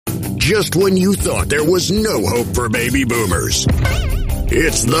just when you thought there was no hope for baby boomers.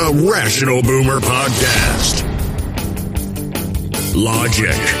 It's the Rational Boomer Podcast.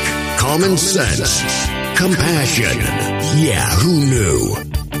 Logic, common sense, compassion. Yeah, who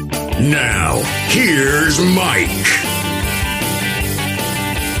knew? Now, here's Mike.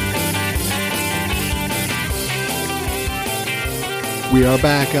 We are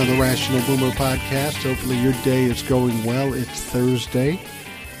back on the Rational Boomer Podcast. Hopefully your day is going well. It's Thursday.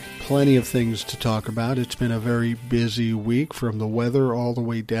 Plenty of things to talk about. It's been a very busy week, from the weather all the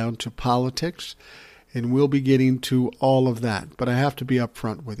way down to politics, and we'll be getting to all of that. But I have to be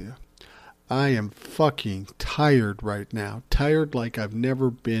upfront with you. I am fucking tired right now. Tired like I've never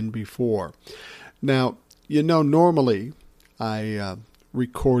been before. Now, you know, normally I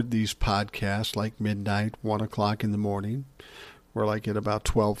record these podcasts like midnight, 1 o'clock in the morning. We're like at about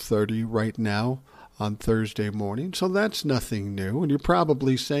 12:30 right now on Thursday morning. So that's nothing new. And you're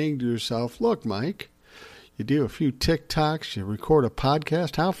probably saying to yourself, look, Mike, you do a few TikToks, you record a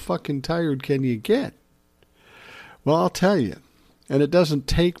podcast. How fucking tired can you get? Well, I'll tell you. And it doesn't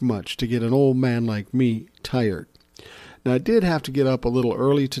take much to get an old man like me tired. Now, I did have to get up a little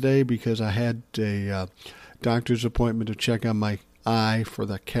early today because I had a doctor's appointment to check on my eye for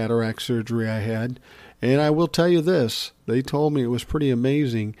the cataract surgery I had. And I will tell you this, they told me it was pretty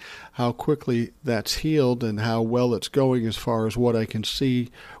amazing how quickly that's healed and how well it's going as far as what I can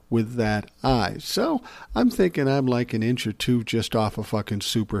see with that eye. So I'm thinking I'm like an inch or two just off a fucking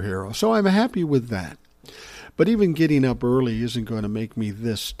superhero. So I'm happy with that. But even getting up early isn't going to make me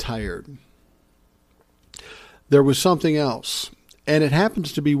this tired. There was something else, and it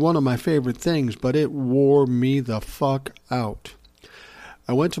happens to be one of my favorite things, but it wore me the fuck out.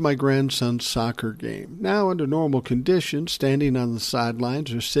 I went to my grandson's soccer game. Now, under normal conditions, standing on the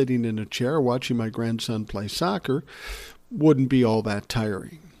sidelines or sitting in a chair watching my grandson play soccer wouldn't be all that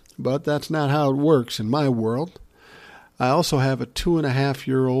tiring. But that's not how it works in my world. I also have a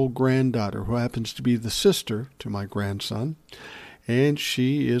 2.5-year-old granddaughter who happens to be the sister to my grandson, and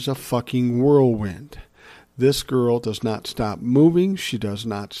she is a fucking whirlwind. This girl does not stop moving, she does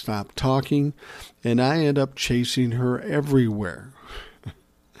not stop talking, and I end up chasing her everywhere.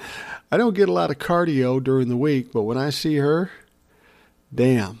 I don't get a lot of cardio during the week, but when I see her,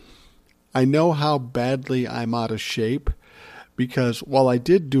 damn. I know how badly I'm out of shape because while I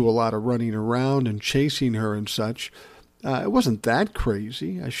did do a lot of running around and chasing her and such, it wasn't that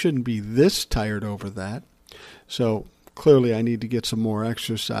crazy. I shouldn't be this tired over that. So clearly I need to get some more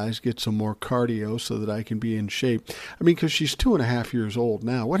exercise, get some more cardio so that I can be in shape. I mean, because she's 2.5 years old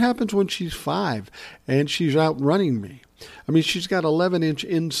now. What happens when she's 5 and she's outrunning me? I mean, she's got 11-inch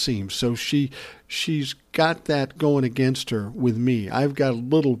inseams, so she's got that going against her with me. I've got a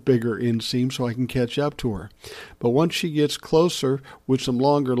little bigger inseam so I can catch up to her. But once she gets closer with some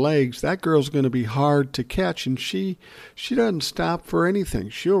longer legs, that girl's going to be hard to catch, and she doesn't stop for anything.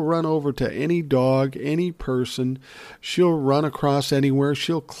 She'll run over to any dog, any person. She'll run across anywhere.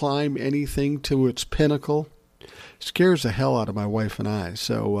 She'll climb anything to its pinnacle. Scares the hell out of my wife and I,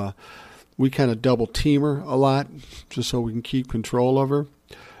 so we kind of double team her a lot just so we can keep control of her.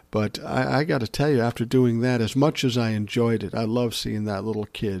 But I got to tell you, after doing that, as much as I enjoyed it, I love seeing that little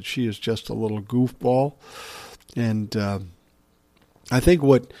kid. She is just a little goofball. And I think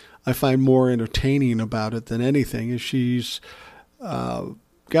what I find more entertaining about it than anything is she's got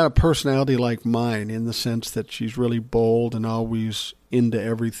a personality like mine in the sense that she's really bold and always into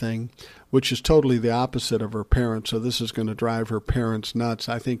everything, which is totally the opposite of her parents. So this is going to drive her parents nuts.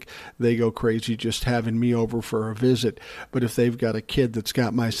 I think they go crazy just having me over for a visit. But if they've got a kid that's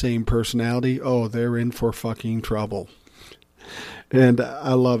got my same personality, oh, they're in for fucking trouble. And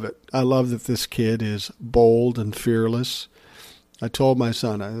I love it. I love that this kid is bold and fearless. I told my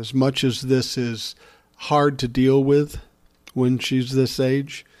son, as much as this is hard to deal with when she's this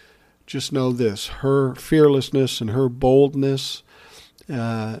age, just know this, her fearlessness and her boldness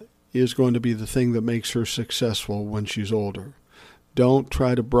is going to be the thing that makes her successful when she's older. Don't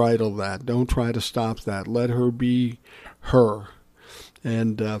try to bridle that. Don't try to stop that. Let her be her.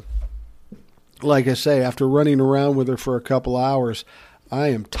 And like I say, after running around with her for a couple hours, I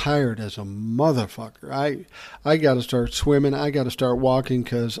am tired as a motherfucker. I got to start swimming. I got to start walking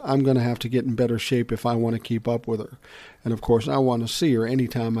because I'm going to have to get in better shape if I want to keep up with her. And, of course, I want to see her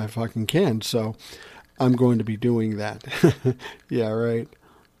anytime I fucking can. So I'm going to be doing that. Yeah, right.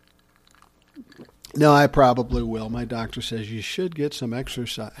 No, I probably will. My doctor says you should get some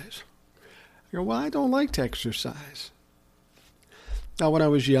exercise. I go, well, I don't like to exercise. Now, when I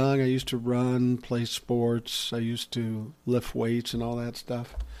was young, I used to run, play sports. I used to lift weights and all that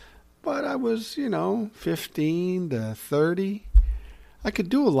stuff. But I was, 15 to 30. I could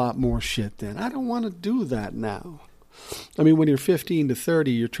do a lot more shit then. I don't want to do that now. I mean, when you're 15 to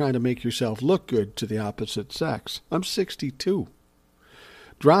 30, you're trying to make yourself look good to the opposite sex. I'm 62.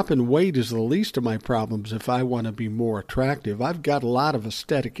 Dropping weight is the least of my problems if I want to be more attractive. I've got a lot of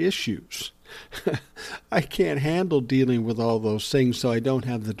aesthetic issues. I can't handle dealing with all those things, so I don't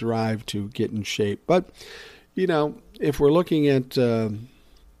have the drive to get in shape. But, you know, if we're looking at the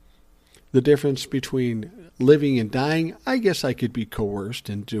difference between living and dying, I guess I could be coerced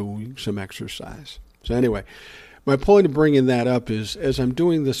into doing some exercise. So anyway, my point of bringing that up is, as I'm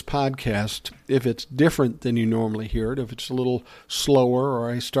doing this podcast, if it's different than you normally hear it, if it's a little slower or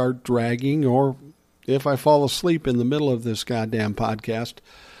I start dragging, or if I fall asleep in the middle of this goddamn podcast,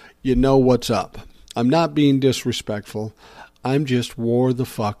 you know what's up. I'm not being disrespectful. I'm just wore the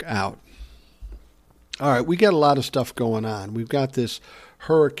fuck out. All right, we got a lot of stuff going on. We've got this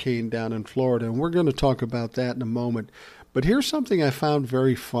hurricane down in Florida, and we're going to talk about that in a moment. But here's something I found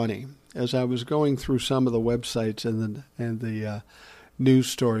very funny as I was going through some of the websites and the news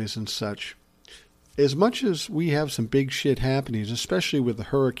stories and such. As much as we have some big shit happening, especially with the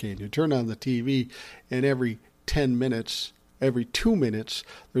hurricane, you turn on the TV and every 10 minutes, every 2 minutes,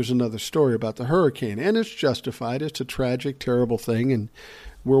 there's another story about the hurricane. And it's justified. It's a tragic, terrible thing, and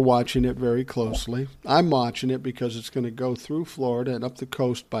we're watching it very closely. I'm watching it because it's going to go through Florida and up the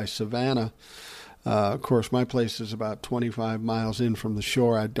coast by Savannah. Of course, my place is about 25 miles in from the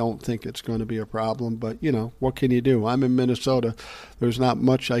shore. I don't think it's going to be a problem, but, you know, what can you do? I'm in Minnesota. There's not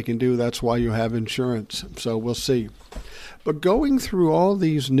much I can do. That's why you have insurance. So we'll see. But going through all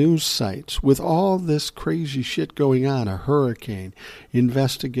these news sites with all this crazy shit going on, a hurricane,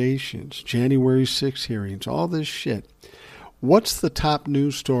 investigations, January 6 hearings, all this shit, what's the top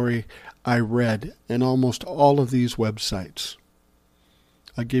news story I read in almost all of these websites?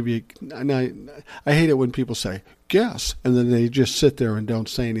 I'll give you, and I hate it when people say, guess, and then they just sit there and don't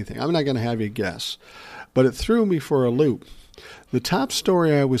say anything. I'm not going to have you guess. But it threw me for a loop. The top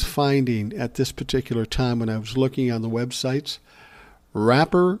story I was finding at this particular time when I was looking on the websites,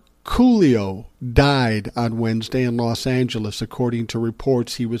 rapper Coolio died on Wednesday in Los Angeles, according to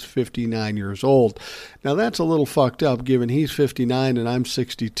reports. He was 59 years old. Now, that's a little fucked up, given he's 59 and I'm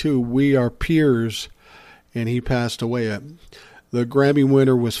 62. We are peers, and he passed away. The Grammy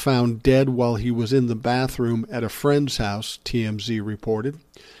winner was found dead while he was in the bathroom at a friend's house, TMZ reported.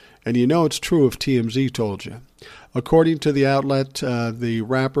 And you know it's true if TMZ told you. According to the outlet, the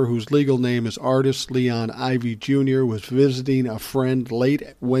rapper, whose legal name is Artist Leon Ivy Jr., was visiting a friend late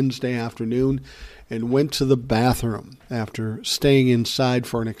Wednesday afternoon and went to the bathroom. After staying inside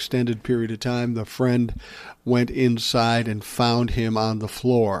for an extended period of time, the friend went inside and found him on the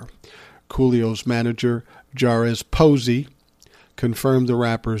floor. Coolio's manager, Jarez Posey, confirmed the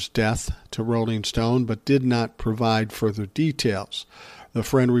rapper's death to Rolling Stone, but did not provide further details. The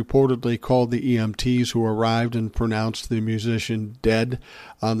friend reportedly called the EMTs, who arrived and pronounced the musician dead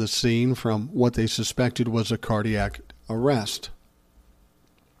on the scene from what they suspected was a cardiac arrest.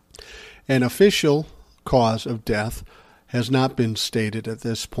 An official cause of death has not been stated at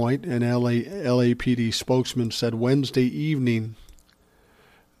this point. An LAPD spokesman said Wednesday evening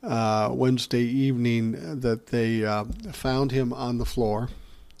that they found him on the floor.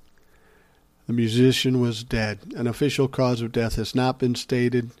 The musician was dead. An official cause of death has not been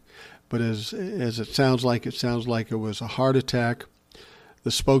stated, but as it sounds like it was a heart attack.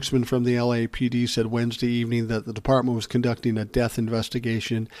 The spokesman from the LAPD said Wednesday evening that the department was conducting a death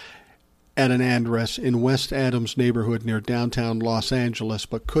investigation at an address in West Adams neighborhood near downtown Los Angeles,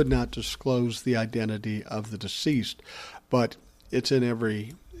 but could not disclose the identity of the deceased. But it's in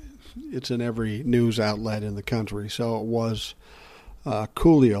every news outlet in the country, so it was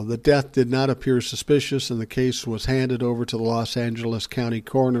Coolio. The death did not appear suspicious, and the case was handed over to the Los Angeles County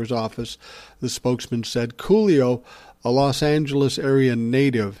Coroner's Office. The spokesman said Coolio, a Los Angeles area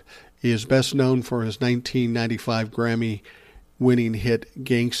native, is best known for his 1995 Grammy-winning hit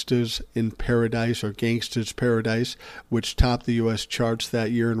Gangsta's Paradise, which topped the U.S. charts that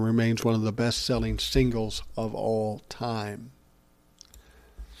year and remains one of the best-selling singles of all time.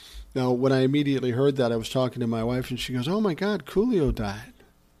 Now, when I immediately heard that, I was talking to my wife, and she goes, "Oh, my God, Coolio died."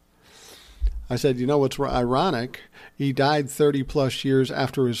 I said, you know what's ironic? He died 30-plus years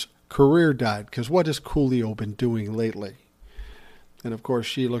after his career died, because what has Coolio been doing lately? And, of course,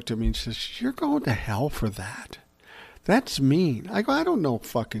 she looked at me and says, "You're going to hell for that. That's mean." I go, "I don't know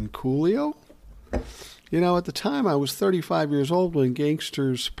fucking Coolio." You know, at the time, I was 35 years old when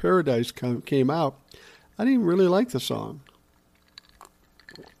Gangsta's Paradise came out. I didn't really like the song,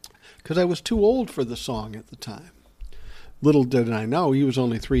 because I was too old for the song at the time. Little did I know, he was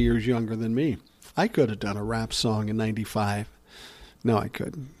only 3 years younger than me. I could have done a rap song in 95. No, I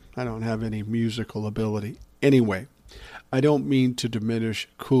couldn't. I don't have any musical ability. Anyway, I don't mean to diminish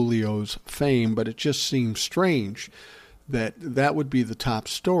Coolio's fame, but it just seems strange that that would be the top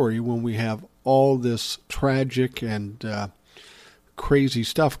story when we have all this tragic and crazy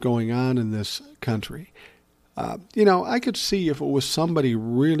stuff going on in this country. I could see if it was somebody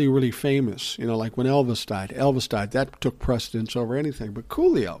really, really famous, like when Elvis died. Elvis died. That took precedence over anything. But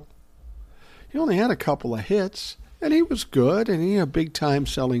Coolio, he only had a couple of hits, and he was good, and he had a big-time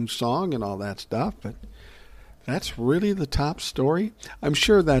selling song and all that stuff, but that's really the top story? I'm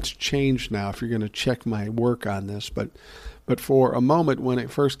sure that's changed now if you're going to check my work on this, but for a moment when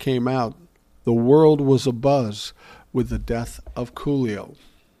it first came out, the world was abuzz with the death of Coolio.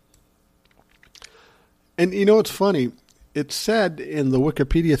 And it's funny, it said in the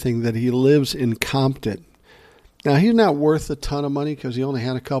Wikipedia thing that he lives in Compton. Now, he's not worth a ton of money because he only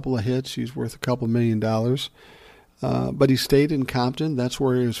had a couple of hits. He's worth a couple $1 million. But he stayed in Compton. That's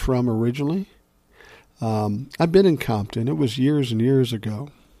where he was from originally. I've been in Compton. It was years and years ago.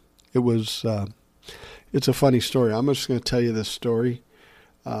 It's a funny story. I'm just going to tell you this story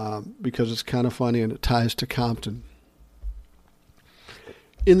because it's kind of funny and it ties to Compton.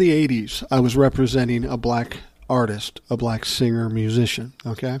 In the 80s, I was representing a black artist, a black singer, musician,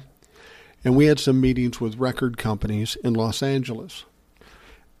 okay? And we had some meetings with record companies in Los Angeles.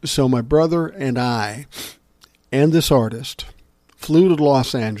 So my brother and I and this artist flew to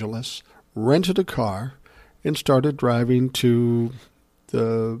Los Angeles, rented a car, and started driving to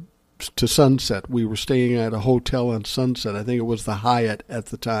Sunset. We were staying at a hotel on Sunset. I think it was the Hyatt at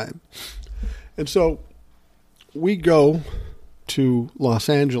the time. And so we go to Los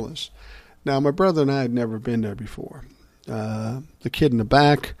Angeles. Now, my brother and I had never been there before. The kid in the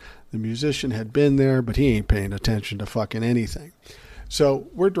back, the musician, had been there, but he ain't paying attention to fucking anything. So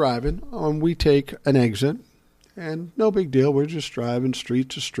we're driving, we take an exit, and no big deal. We're just driving street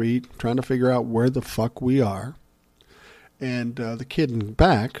to street, trying to figure out where the fuck we are. And the kid in the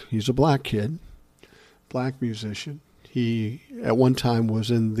back, he's a black kid, black musician. He, at one time,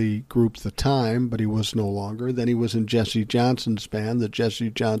 was in the group The Time, but he was no longer. Then he was in Jesse Johnson's band, the Jesse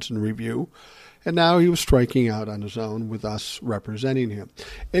Johnson Review. And now he was striking out on his own with us representing him.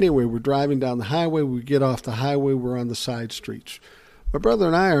 Anyway, we're driving down the highway. We get off the highway. We're on the side streets. My brother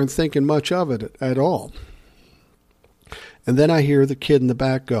and I aren't thinking much of it at all. And then I hear the kid in the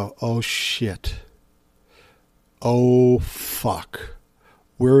back go, "Oh, shit. Oh, fuck.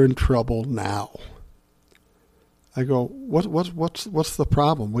 We're in trouble now." I go, what's the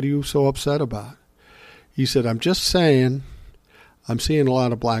problem? What are you so upset about? He said, "I'm just saying, I'm seeing a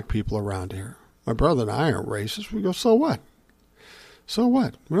lot of black people around here. My brother and I aren't racist." We go, "So what? So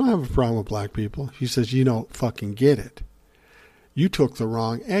what? We don't have a problem with black people." He says, "You don't fucking get it. You took the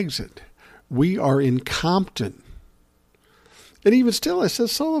wrong exit. We are in Compton." And even still, I said,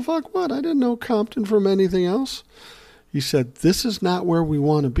 "So the fuck what? I didn't know Compton from anything else." He said, "This is not where we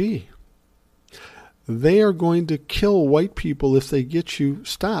want to be. They are going to kill white people if they get you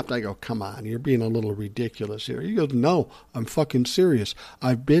stopped." I go, "Come on, you're being a little ridiculous here." He goes, "No, I'm fucking serious.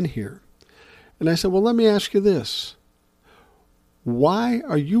 I've been here." And I said, "Well, let me ask you this. Why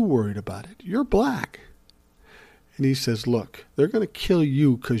are you worried about it? You're black." And he says, "Look, they're going to kill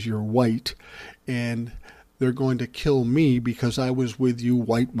you because you're white, and they're going to kill me because I was with you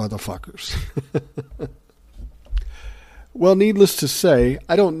white motherfuckers." Well, needless to say,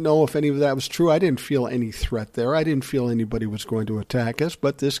 I don't know if any of that was true. I didn't feel any threat there. I didn't feel anybody was going to attack us,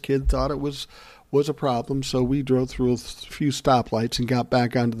 but this kid thought it was a problem, so we drove through a few stoplights and got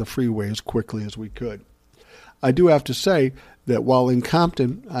back onto the freeway as quickly as we could. I do have to say that while in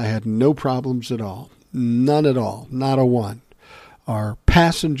Compton, I had no problems at all. None at all. Not a one. Our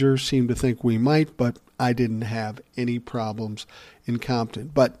passengers seemed to think we might, but I didn't have any problems in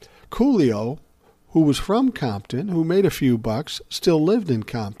Compton. But Coolio, who was from Compton, who made a few bucks, still lived in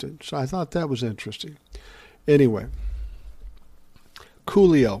Compton. So I thought that was interesting. Anyway,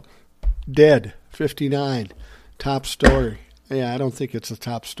 Coolio, dead, 59, top story. Yeah, I don't think it's a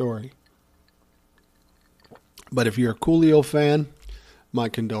top story. But if you're a Coolio fan, my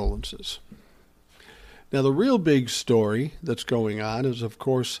condolences. Now, the real big story that's going on is, of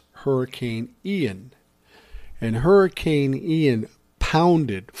course, Hurricane Ian. And Hurricane Ian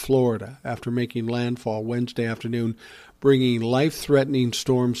pounded Florida after making landfall Wednesday afternoon, bringing life-threatening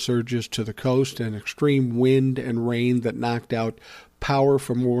storm surges to the coast and extreme wind and rain that knocked out power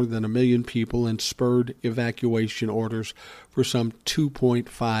for more than 1 million people and spurred evacuation orders for some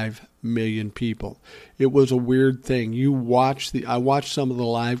 2.5 million people. It was a weird thing. I watched some of the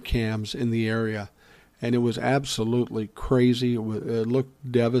live cams in the area, and it was absolutely crazy. It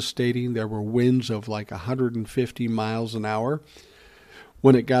looked devastating. There were winds of like 150 miles an hour.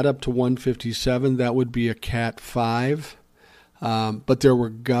 When it got up to 157, that would be a Cat 5. But there were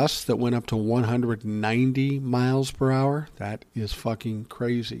gusts that went up to 190 miles per hour. That is fucking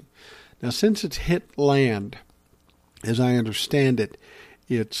crazy. Now, since it's hit land, as I understand it,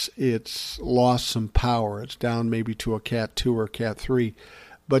 it's lost some power. It's down maybe to a Cat 2 or Cat 3,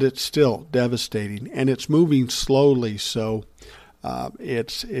 but it's still devastating. And it's moving slowly, so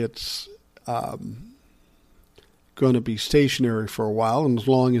it's going to be stationary for a while, and as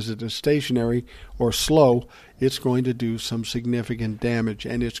long as it is stationary or slow, it's going to do some significant damage,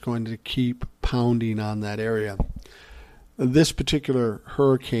 and it's going to keep pounding on that area. This particular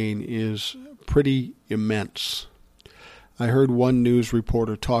hurricane is pretty immense. I heard one news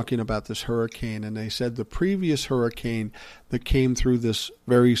reporter talking about this hurricane, and they said the previous hurricane that came through this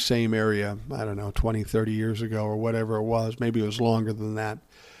very same area, I don't know, 20, 30 years ago or whatever it was, maybe it was longer than that,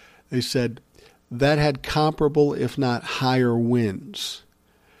 they said that had comparable, if not higher, winds.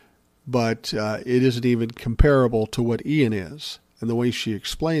 But it isn't even comparable to what Ian is. And the way she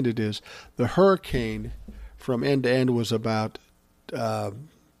explained it is the hurricane from end to end was about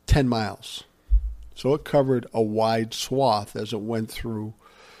 10 miles. So it covered a wide swath as it went through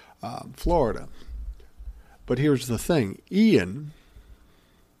Florida. But here's the thing.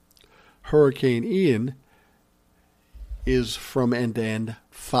 Hurricane Ian, is from end to end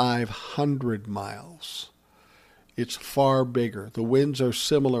 500 miles. It's far bigger. The winds are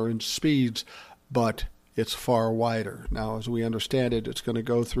similar in speeds, but it's far wider. Now, as we understand it, it's going to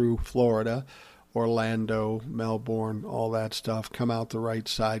go through Florida, Orlando, Melbourne, all that stuff, come out the right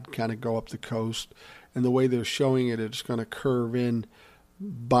side, kind of go up the coast. And the way they're showing it, it's going to curve in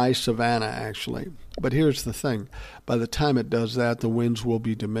by Savannah, actually. But here's the thing. By the time it does that, the winds will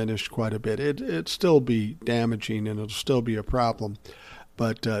be diminished quite a bit. It'll still be damaging, and it'll still be a problem.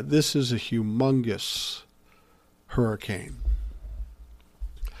 But this is a humongous hurricane.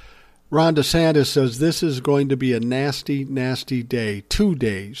 Ron DeSantis says this is going to be a nasty, nasty day. 2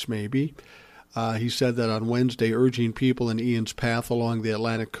 days, maybe. He said that on Wednesday, urging people in Ian's path along the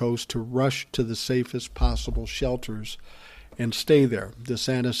Atlantic coast to rush to the safest possible shelters and stay there.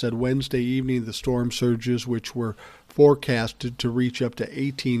 DeSantis said Wednesday evening the storm surges, which were forecasted to reach up to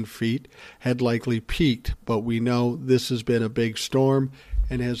 18 feet, had likely peaked. But we know this has been a big storm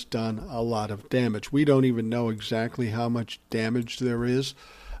and has done a lot of damage. We don't even know exactly how much damage there is.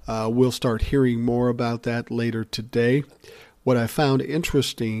 We'll start hearing more about that later today. What I found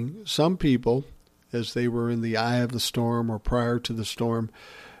interesting, some people, as they were in the eye of the storm or prior to the storm,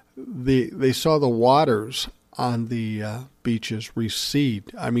 they saw the waters on the beaches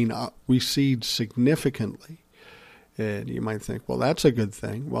recede. Recede significantly. And you might think, well, that's a good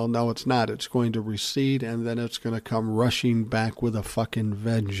thing. Well, no, it's not. It's going to recede, and then it's going to come rushing back with a fucking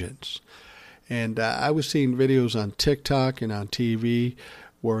vengeance. And I was seeing videos on TikTok and on TV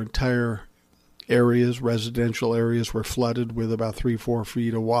where entire areas, residential areas, were flooded with about 3-4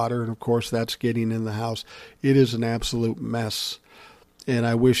 feet of water. And, of course, that's getting in the house. It is an absolute mess. And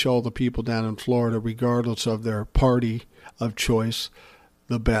I wish all the people down in Florida, regardless of their party of choice,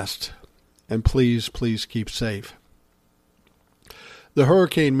 the best. And please, please keep safe. The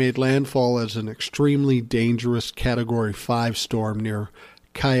hurricane made landfall as an extremely dangerous Category 5 storm near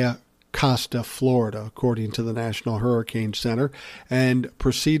Cayo Costa, Florida, according to the National Hurricane Center, and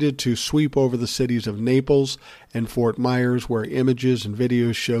proceeded to sweep over the cities of Naples and Fort Myers, where images and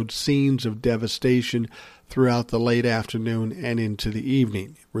videos showed scenes of devastation throughout the late afternoon and into the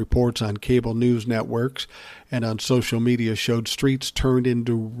evening. Reports on cable news networks and on social media showed streets turned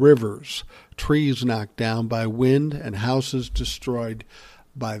into rivers, trees knocked down by wind, and houses destroyed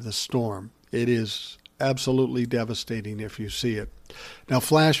by the storm. It is absolutely devastating if you see it. Now,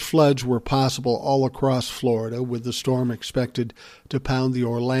 flash floods were possible all across Florida, with the storm expected to pound the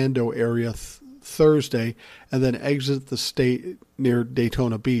Orlando area Thursday and then exit the state near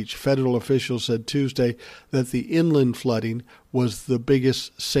Daytona Beach. Federal officials said Tuesday that the inland flooding was the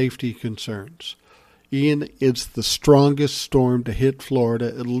biggest safety concerns. Ian is the strongest storm to hit Florida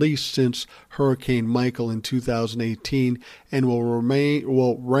at least since Hurricane Michael in 2018 and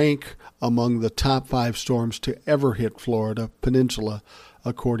will rank among the top 5 storms to ever hit Florida Peninsula,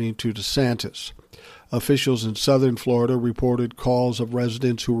 according to DeSantis. Officials in southern Florida reported calls of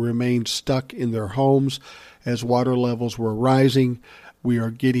residents who remained stuck in their homes as water levels were rising. We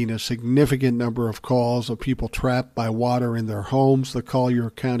are getting a significant number of calls of people trapped by water in their homes, the Collier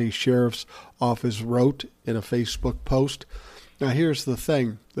County Sheriff's Office wrote in a Facebook post. Now, here's the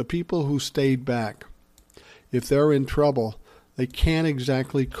thing. The people who stayed back, if they're in trouble, they can't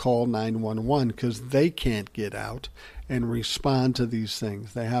exactly call 911 because they can't get out and respond to these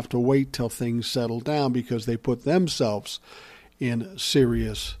things. They have to wait till things settle down because they put themselves in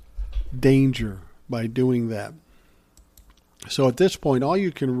serious danger by doing that. So at this point, all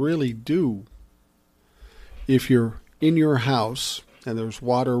you can really do, if you're in your house and there's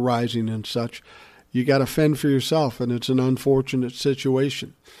water rising and such, you got to fend for yourself, and it's an unfortunate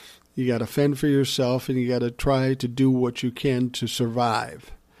situation. You got to fend for yourself, and you got to try to do what you can to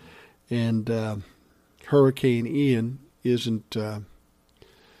survive. And Hurricane Ian isn't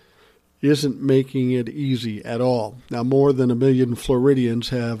making it easy at all. Now, more than 1 million Floridians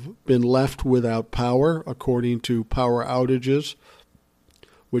have been left without power, according to power outages,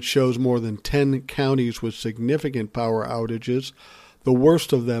 which shows more than 10 counties with significant power outages. The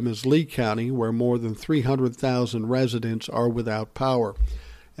worst of them is Lee County, where more than 300,000 residents are without power.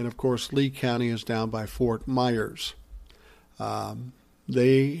 And, of course, Lee County is down by Fort Myers.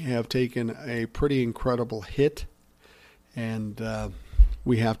 They have taken a pretty incredible hit, and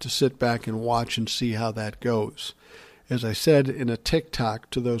we have to sit back and watch and see how that goes. As I said in a TikTok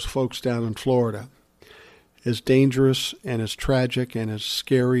to those folks down in Florida, as dangerous and as tragic and as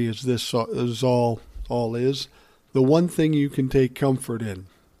scary as this is all is, the one thing you can take comfort in,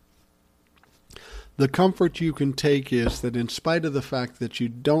 the comfort you can take is that in spite of the fact that you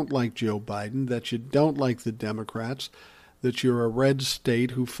don't like Joe Biden, that you don't like the Democrats, that you're a red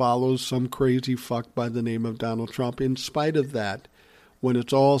state who follows some crazy fuck by the name of Donald Trump, in spite of that, when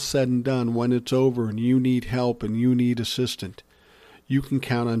it's all said and done, when it's over and you need help and you need assistance, you can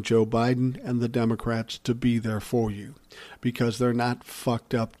count on Joe Biden and the Democrats to be there for you, because they're not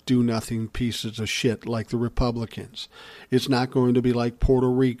fucked up, do-nothing pieces of shit like the Republicans. It's not going to be like Puerto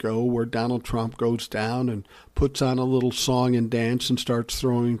Rico, where Donald Trump goes down and puts on a little song and dance and starts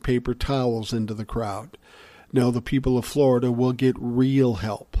throwing paper towels into the crowd. No, the people of Florida will get real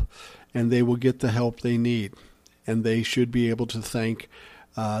help, and they will get the help they need, and they should be able to thank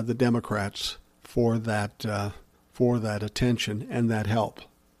the Democrats for that attention and that help.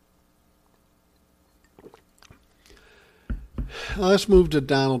 Let's move to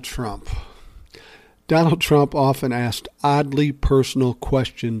Donald Trump. Donald Trump often asked oddly personal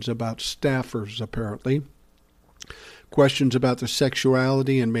questions about staffers, apparently. Questions about their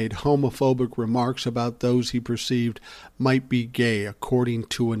sexuality, and made homophobic remarks about those he perceived might be gay, according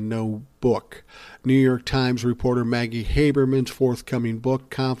to a no book. New York Times reporter Maggie Haberman's forthcoming book,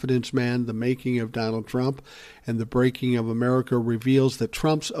 Confidence Man, The Making of Donald Trump and the Breaking of America, reveals that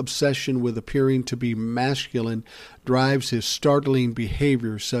Trump's obsession with appearing to be masculine drives his startling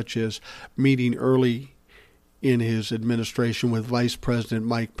behavior, such as meeting early in his administration with Vice President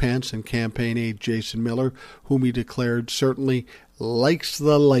Mike Pence and campaign aide Jason Miller, whom he declared certainly likes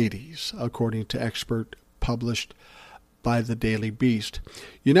the ladies, according to expert published by the Daily Beast.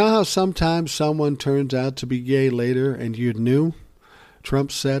 You know how sometimes someone turns out to be gay later and you knew?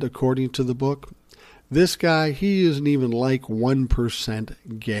 Trump said, according to the book. This guy, he isn't even like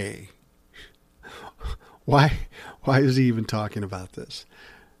 1% gay. Why is he even talking about this?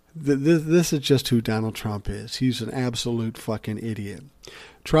 This is just who Donald Trump is. He's an absolute fucking idiot.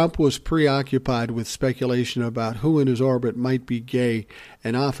 Trump was preoccupied with speculation about who in his orbit might be gay,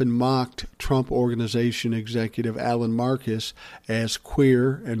 and often mocked Trump Organization executive Alan Marcus as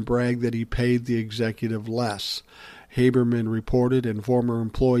queer and bragged that he paid the executive less. Haberman reported, and former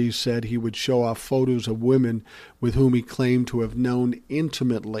employees said he would show off photos of women with whom he claimed to have known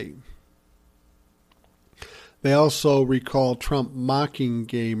intimately. They also recall Trump mocking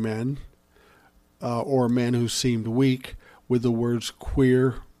gay men or men who seemed weak with the words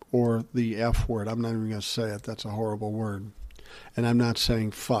queer or the F word. I'm not even going to say it. That's a horrible word. And I'm not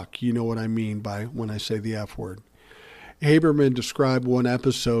saying fuck. You know what I mean by when I say the F word. Haberman described one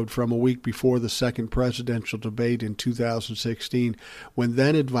episode from a week before the second presidential debate in 2016 when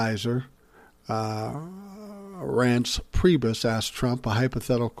then advisor Reince Priebus asked Trump a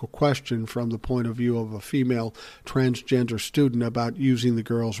hypothetical question from the point of view of a female transgender student about using the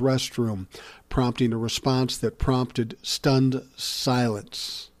girls' restroom, prompting a response that prompted stunned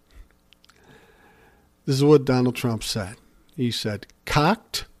silence. This is what Donald Trump said. He said,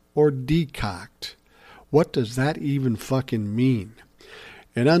 "Cocked or decocked? What does that even fucking mean?"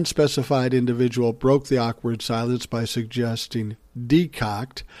 An unspecified individual broke the awkward silence by suggesting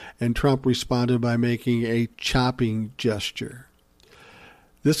decocked, and Trump responded by making a chopping gesture.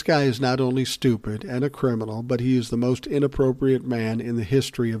 This guy is not only stupid and a criminal, but he is the most inappropriate man in the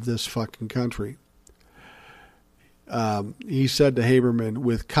history of this fucking country. He said to Haberman,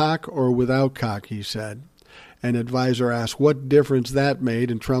 "With cock or without cock," he said. An advisor asked what difference that made,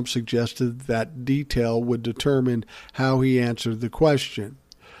 and Trump suggested that detail would determine how he answered the question.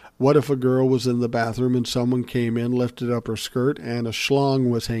 What if a girl was in the bathroom and someone came in, lifted up her skirt, and a schlong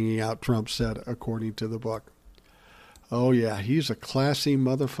was hanging out, Trump said, according to the book. Oh, yeah, he's a classy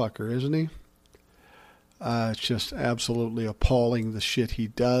motherfucker, isn't he? It's just absolutely appalling, the shit he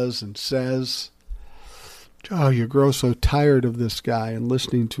does and says. Oh, you grow so tired of this guy and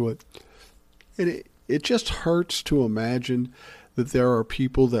listening to it. It just hurts to imagine that there are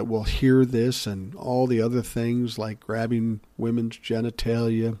people that will hear this and all the other things like grabbing women's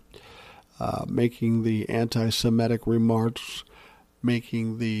genitalia, making the anti-Semitic remarks,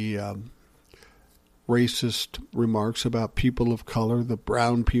 making the racist remarks about people of color, the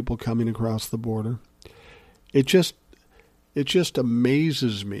brown people coming across the border. It just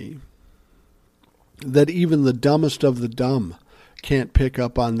amazes me that even the dumbest of the dumb can't pick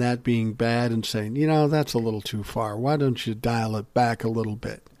up on that being bad and saying, that's a little too far. Why don't you dial it back a little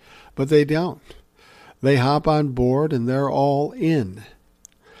bit? But they don't. They hop on board and they're all in.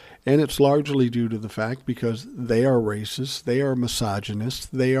 And it's largely due to the fact because they are racist, they are misogynists,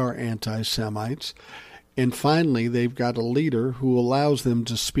 they are anti-Semites, and finally they've got a leader who allows them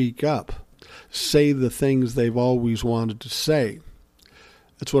to speak up, say the things they've always wanted to say.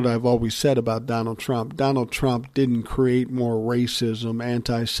 That's what I've always said about Donald Trump. Donald Trump didn't create more racism,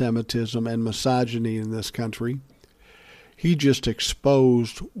 anti-Semitism, and misogyny in this country. He just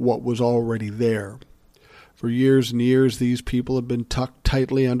exposed what was already there. For years and years, these people have been tucked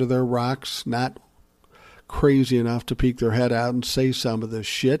tightly under their rocks, not crazy enough to peek their head out and say some of this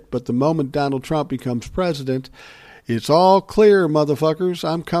shit. But the moment Donald Trump becomes president, it's all clear, motherfuckers.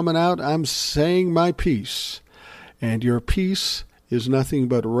 I'm coming out. I'm saying my piece. And your piece is nothing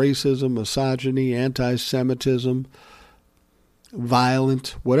but racism, misogyny, anti-Semitism,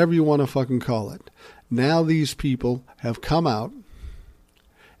 violent, whatever you want to fucking call it. Now these people have come out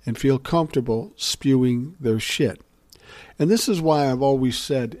and feel comfortable spewing their shit. And this is why I've always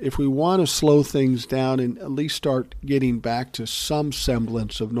said, if we want to slow things down and at least start getting back to some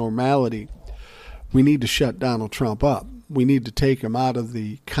semblance of normality, we need to shut Donald Trump up. We need to take him out of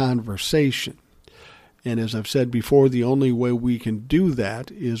the conversation. And as I've said before, the only way we can do that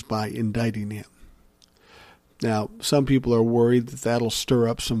is by indicting him. Now, some people are worried that that'll stir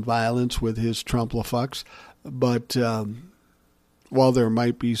up some violence with his Trump-la-fucks, but while there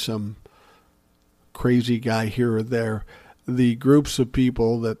might be some crazy guy here or there, the groups of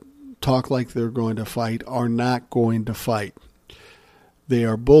people that talk like they're going to fight are not going to fight. They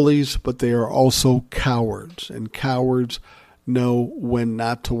are bullies, but they are also cowards, and cowards know when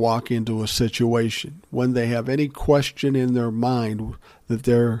not to walk into a situation. When they have any question in their mind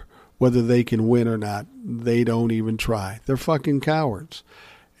that whether they can win or not, they don't even try. They're fucking cowards.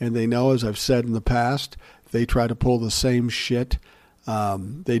 And they know, as I've said in the past, if they try to pull the same shit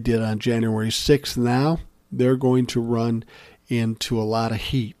they did on January 6th now, they're going to run into a lot of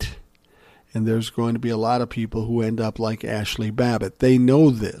heat. And there's going to be a lot of people who end up like Ashley Babbitt. They know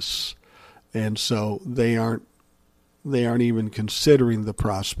this. And so they aren't even considering the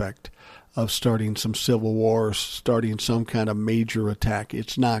prospect of starting some civil war or starting some kind of major attack.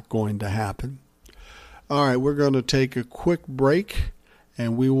 It's not going to happen. All right, we're going to take a quick break,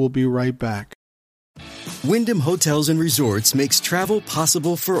 and we will be right back. Wyndham Hotels and Resorts makes travel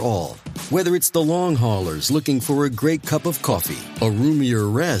possible for all. Whether it's the long haulers looking for a great cup of coffee, a roomier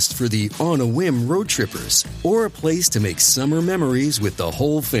rest for the on-a-whim road trippers, or a place to make summer memories with the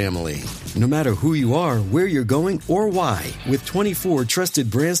whole family. No matter who you are, where you're going, or why, with 24 trusted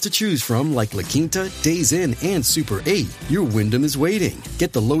brands to choose from like La Quinta, Days Inn, and Super 8, your Wyndham is waiting.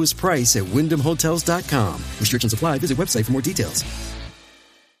 Get the lowest price at WyndhamHotels.com. Restrictions apply. Visit website for more details.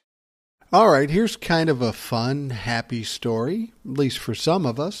 All right, here's kind of a fun, happy story, at least for some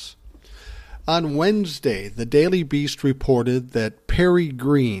of us. On Wednesday, the Daily Beast reported that Perry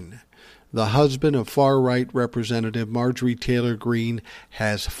Green, the husband of far-right Representative Marjorie Taylor Greene,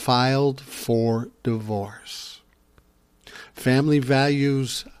 has filed for divorce. Family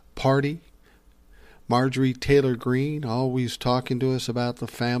Values Party, Marjorie Taylor Greene, always talking to us about the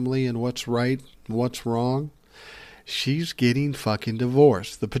family and what's right and what's wrong. She's getting fucking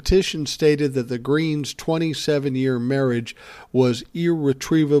divorced. The petition stated that the Greenes' 27-year marriage was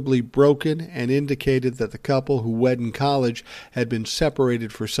irretrievably broken and indicated that the couple who wed in college had been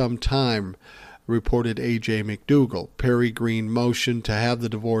separated for some time, reported A.J. McDougal. Perry Greene motioned to have the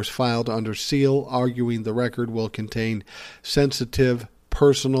divorce filed under seal, arguing the record will contain sensitive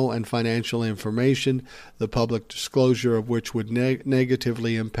personal and financial information, the public disclosure of which would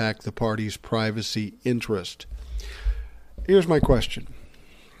negatively impact the party's privacy interest. Here's my question.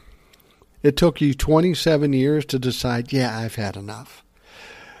 It took you 27 years to decide, yeah, I've had enough.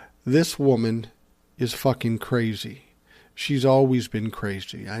 This woman is fucking crazy. She's always been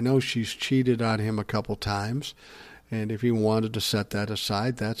crazy. I know she's cheated on him a couple times, And if he wanted to set that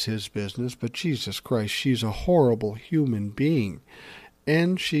aside, that's his business. But Jesus Christ, she's a horrible human being.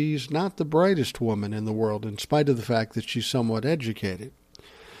 And she's not the brightest woman in the world, in spite of the fact that she's somewhat educated.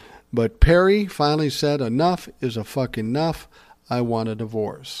 But Perry finally said, enough is a fucking enough. I want a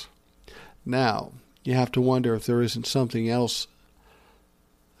divorce. Now, you have to wonder if there isn't something else,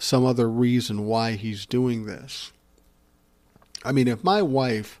 some other reason why he's doing this. I mean, if my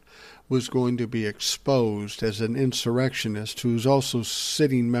wife was going to be exposed as an insurrectionist who's also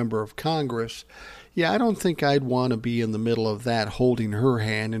sitting member of Congress, yeah, I don't think I'd want to be in the middle of that, holding her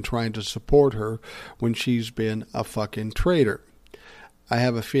hand and trying to support her when she's been a fucking traitor. I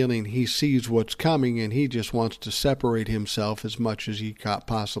have a feeling he sees what's coming and he just wants to separate himself as much as he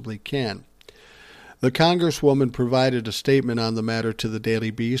possibly can. The Congresswoman provided a statement on the matter to the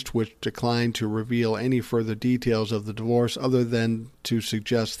Daily Beast, which declined to reveal any further details of the divorce other than to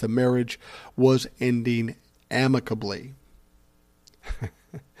suggest the marriage was ending amicably.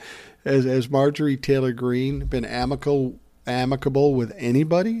 Has Marjorie Taylor Greene been amicable with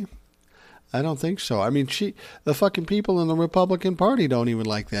anybody? I don't think so. I mean, the fucking people in the Republican Party don't even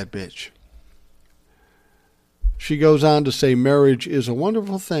like that bitch. She goes on to say, marriage is a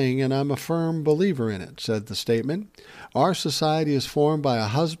wonderful thing, and I'm a firm believer in it, said the statement. Our society is formed by a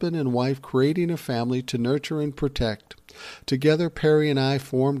husband and wife creating a family to nurture and protect. Together, Perry and I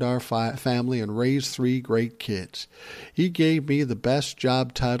formed our family and raised 3 great kids. He gave me the best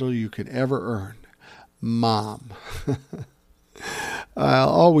job title you could ever earn, Mom. I'll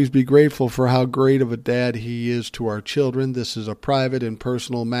always be grateful for how great of a dad he is to our children. This is a private and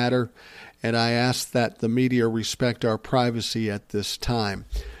personal matter, and I ask that the media respect our privacy at this time.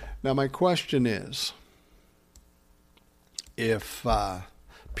 Now, my question is, if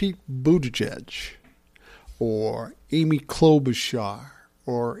Pete Buttigieg or Amy Klobuchar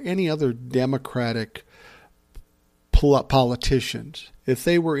or any other Democratic politicians, if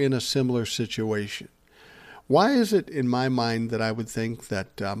they were in a similar situation, why is it in my mind that I would think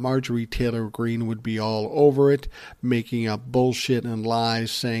that Marjorie Taylor Greene would be all over it, making up bullshit and lies,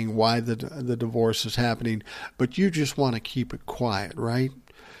 saying why the divorce is happening, but you just want to keep it quiet, right?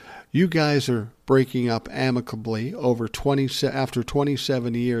 You guys are breaking up amicably after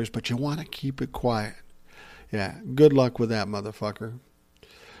 27 years, but you want to keep it quiet. Yeah, good luck with that, motherfucker.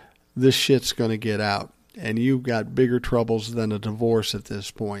 This shit's going to get out, and you've got bigger troubles than a divorce at this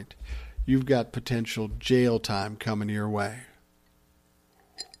point. You've got potential jail time coming your way.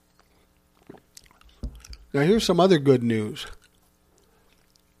 Now, here's some other good news.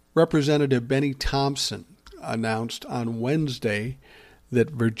 Representative Benny Thompson announced on Wednesday that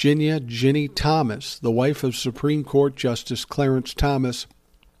Virginia Ginny Thomas, the wife of Supreme Court Justice Clarence Thomas,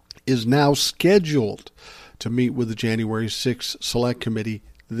 is now scheduled to meet with the January 6th Select Committee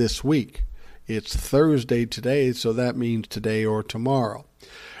this week. It's Thursday today, so that means today or tomorrow.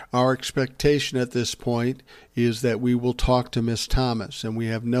 Our expectation at this point is that we will talk to Ms. Thomas, and we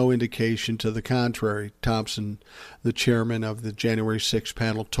have no indication to the contrary, Thompson, the chairman of the January 6th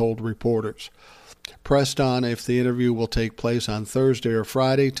panel, told reporters. Pressed on if the interview will take place on Thursday or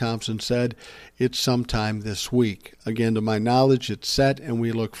Friday, Thompson said it's sometime this week. Again, to my knowledge, it's set, and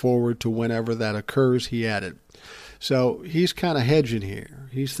we look forward to whenever that occurs, he added. So he's kind of hedging here.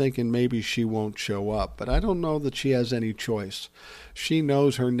 He's thinking maybe she won't show up, but I don't know that she has any choice. She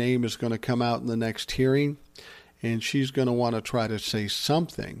knows her name is going to come out in the next hearing, and she's going to want to try to say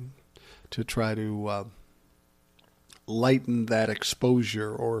something to try to lighten that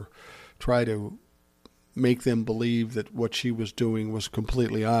exposure or try to make them believe that what she was doing was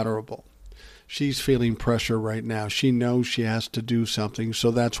completely honorable. She's feeling pressure right now. She knows she has to do something,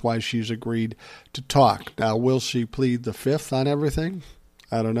 so that's why she's agreed to talk. Now, will she plead the fifth on everything?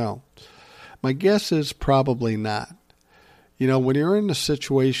 I don't know. My guess is probably not. You know, when you're in a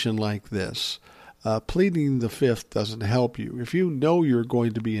situation like this, pleading the fifth doesn't help you. If you know you're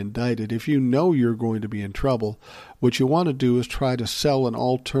going to be indicted, if you know you're going to be in trouble, what you want to do is try to sell an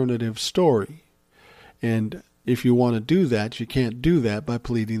alternative story. And if you want to do that, you can't do that by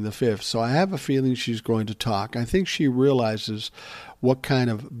pleading the fifth. So I have a feeling she's going to talk. I think she realizes what kind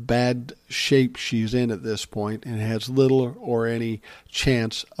of bad shape she's in at this point and has little or any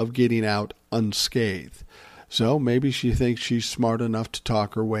chance of getting out unscathed. So maybe she thinks she's smart enough to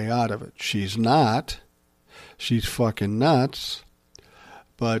talk her way out of it. She's not. She's fucking nuts.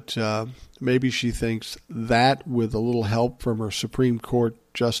 But maybe she thinks that with a little help from her Supreme Court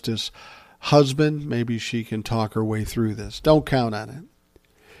Justice husband, maybe she can talk her way through this. Don't count on it.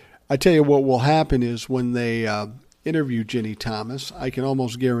 I tell you what will happen is when they interview Ginny Thomas, I can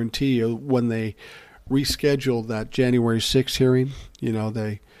almost guarantee you when they reschedule that January 6th hearing, you know,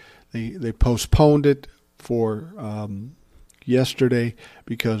 they postponed it for yesterday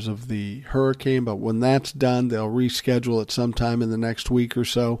because of the hurricane, but when that's done, they'll reschedule it sometime in the next week or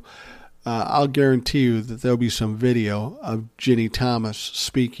so. I'll guarantee you that there'll be some video of Ginny Thomas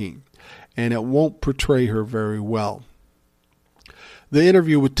speaking, and it won't portray her very well. The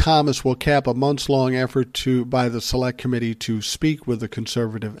interview with Thomas will cap a months-long effort by the Select Committee to speak with the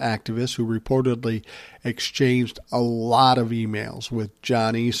conservative activist who reportedly exchanged a lot of emails with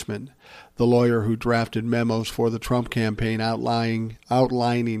John Eastman, the lawyer who drafted memos for the Trump campaign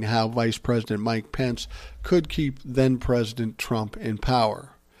outlining how Vice President Mike Pence could keep then-President Trump in power.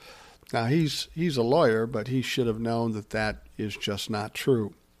 Now, he's a lawyer, but he should have known that that is just not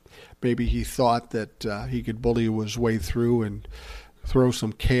true. Maybe he thought that he could bully his way through and throw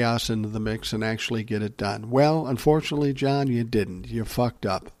some chaos into the mix and actually get it done. Well, unfortunately, John, you didn't. You fucked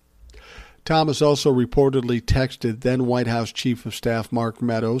up. Thomas also reportedly texted then White House Chief of Staff Mark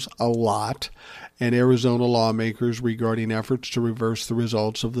Meadows a lot and Arizona lawmakers regarding efforts to reverse the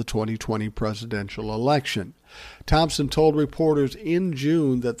results of the 2020 presidential election. Thompson told reporters in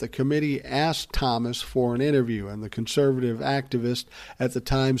June that the committee asked Thomas for an interview, and the conservative activist at the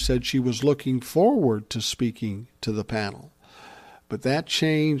time said she was looking forward to speaking to the panel. But that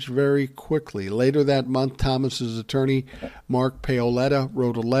changed very quickly. Later that month, Thomas's attorney, Mark Paoletta,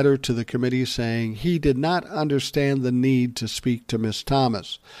 wrote a letter to the committee saying he did not understand the need to speak to Ms.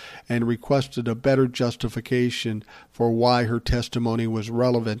 Thomas and requested a better justification for why her testimony was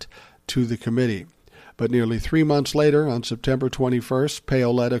relevant to the committee. But nearly 3 months later, on September 21st,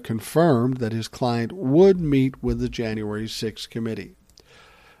 Paoletta confirmed that his client would meet with the January 6th committee.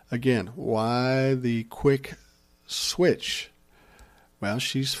 Again, why the quick switch? Well,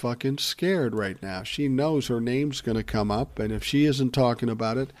 she's fucking scared right now. She knows her name's going to come up, and if she isn't talking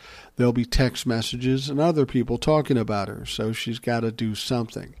about it, there'll be text messages and other people talking about her, so she's got to do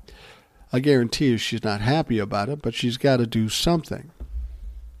something. I guarantee you she's not happy about it, but she's got to do something.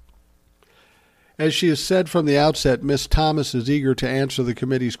 As she has said from the outset, Ms. Thomas is eager to answer the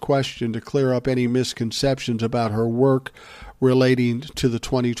committee's question to clear up any misconceptions about her work relating to the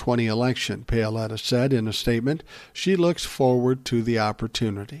 2020 election, Paoletta said in a statement. She looks forward to the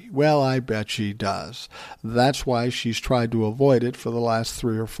opportunity. Well, I bet she does. That's why she's tried to avoid it for the last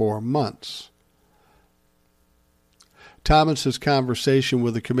 3 or 4 months. Thomas's conversation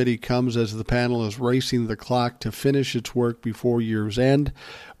with the committee comes as the panel is racing the clock to finish its work before year's end,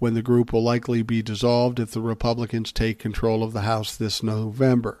 when the group will likely be dissolved if the Republicans take control of the House this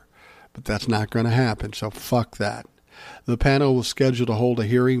November. But that's not going to happen, so fuck that. The panel was scheduled to hold a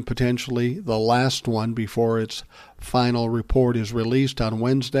hearing, potentially the last one before its final report is released on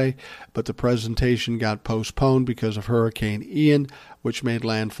Wednesday, but the presentation got postponed because of Hurricane Ian, which made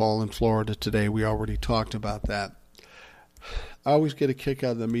landfall in Florida today. We already talked about that. I always get a kick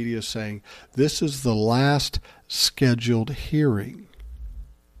out of the media saying, this is the last scheduled hearing.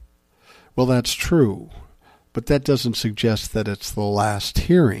 Well, that's true, but that doesn't suggest that it's the last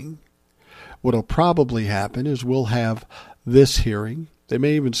hearing. What'll probably happen is we'll have this hearing. They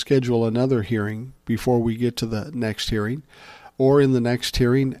may even schedule another hearing before we get to the next hearing, or in the next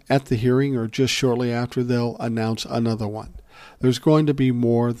hearing, at the hearing, or just shortly after, they'll announce another one. There's going to be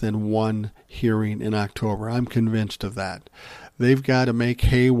more than one hearing in October. I'm convinced of that. They've got to make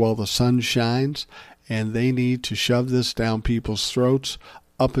hay while the sun shines, and they need to shove this down people's throats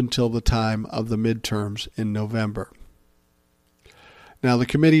up until the time of the midterms in November. Now, the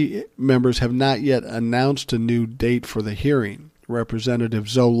committee members have not yet announced a new date for the hearing. Representative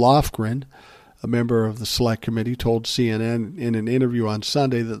Zoe Lofgren, a member of the Select Committee, told CNN in an interview on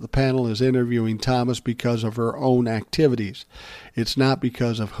Sunday that the panel is interviewing Thomas because of her own activities. It's not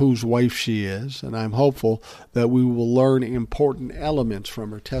because of whose wife she is, and I'm hopeful that we will learn important elements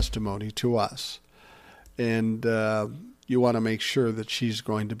from her testimony to us. And you want to make sure that she's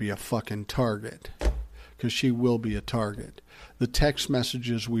going to be a fucking target, because she will be a target. The text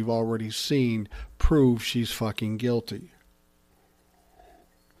messages we've already seen prove she's fucking guilty.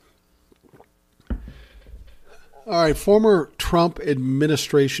 All right, former Trump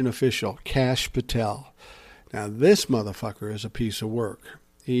administration official Kash Patel. Now, this motherfucker is a piece of work.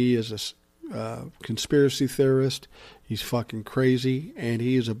 He is a conspiracy theorist. He's fucking crazy, and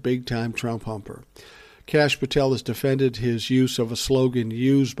he is a big-time Trump humper. Kash Patel has defended his use of a slogan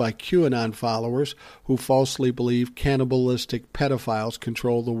used by QAnon followers who falsely believe cannibalistic pedophiles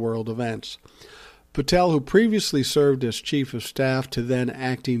control the world events. Patel, who previously served as Chief of Staff to then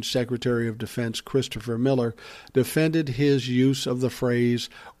Acting Secretary of Defense Christopher Miller, defended his use of the phrase,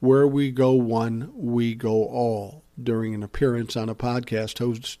 "Where we go one, we go all," during an appearance on a podcast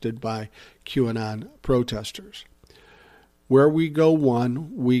hosted by QAnon protesters. Where we go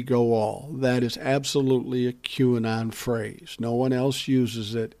one, we go all. That is absolutely a QAnon phrase. No one else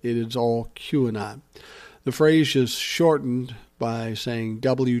uses it. It is all QAnon. The phrase is shortened by saying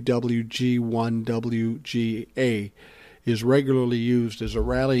WWG1WGA is regularly used as a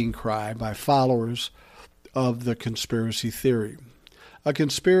rallying cry by followers of the conspiracy theory. A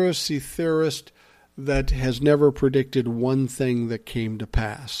conspiracy theorist that has never predicted one thing that came to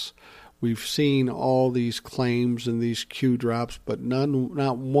pass. We've seen all these claims and these Q drops, but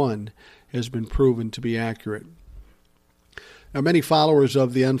not one has been proven to be accurate. Now, many followers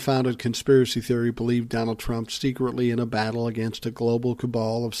of the unfounded conspiracy theory believe Donald Trump secretly in a battle against a global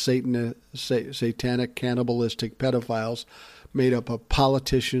cabal of satanic, cannibalistic pedophiles made up of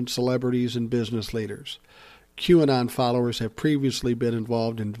politicians, celebrities, and business leaders. QAnon followers have previously been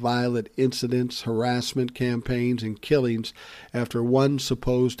involved in violent incidents, harassment campaigns, and killings after one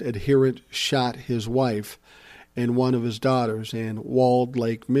supposed adherent shot his wife and one of his daughters in Walled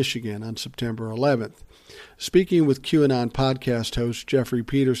Lake, Michigan on September 11th. Speaking with QAnon podcast host Jeffrey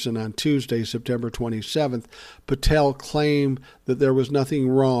Peterson on Tuesday, September 27th, Patel claimed that there was nothing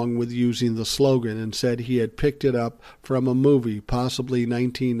wrong with using the slogan and said he had picked it up from a movie, possibly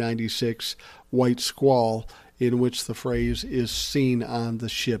 1996 White Squall, in which the phrase is seen on the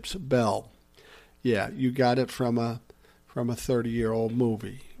ship's bell. Yeah, you got it from a 30-year-old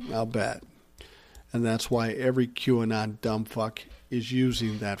movie, I'll bet. And that's why every QAnon dumbfuck is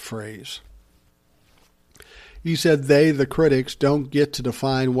using that phrase. He said they, the critics, don't get to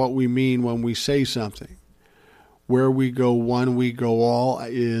define what we mean when we say something. Where we go one, we go all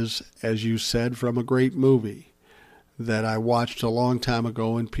is, as you said, from a great movie that I watched a long time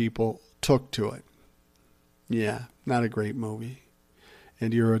ago and people took to it. Yeah, not a great movie.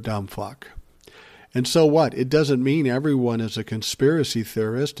 And you're a dumb fuck. And so what? It doesn't mean everyone is a conspiracy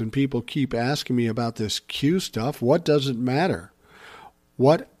theorist, and people keep asking me about this Q stuff. What does it matter?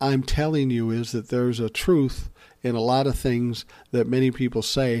 What I'm telling you is that there's a truth in a lot of things that many people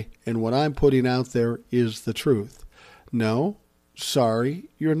say, and what I'm putting out there is the truth. No, sorry,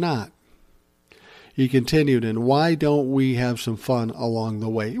 you're not. He continued, and why don't we have some fun along the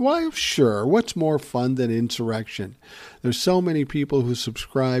way? Why, sure. What's more fun than insurrection? There's so many people who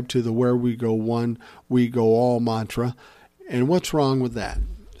subscribe to the where we go one, we go all mantra. And what's wrong with that?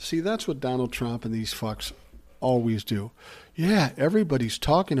 See, that's what Donald Trump and these fucks always do. Yeah, everybody's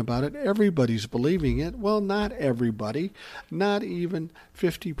talking about it. Everybody's believing it. Well, not everybody. Not even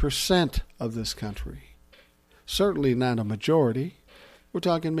 50% of this country. Certainly not a majority. We're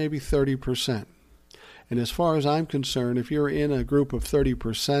talking maybe 30%. And as far as I'm concerned, if you're in a group of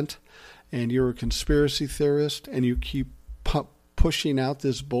 30% and you're a conspiracy theorist and you keep pushing out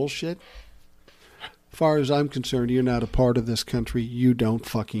this bullshit, as far as I'm concerned, you're not a part of this country. You don't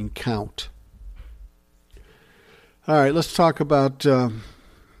fucking count. All right, let's talk about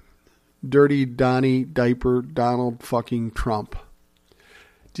Dirty Donnie Diaper Donald fucking Trump.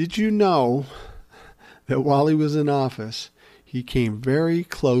 Did you know that while he was in office, he came very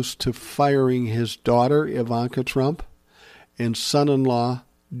close to firing his daughter, Ivanka Trump, and son-in-law,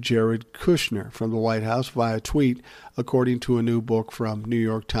 Jared Kushner, from the White House via tweet, according to a new book from New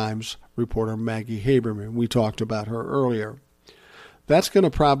York Times reporter Maggie Haberman. We talked about her earlier. That's going to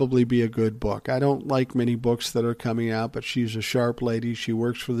probably be a good book. I don't like many books that are coming out, but she's a sharp lady. She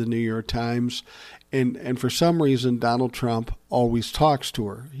works for the New York Times. And for some reason, Donald Trump always talks to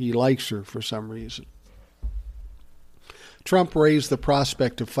her. He likes her for some reason. Trump raised the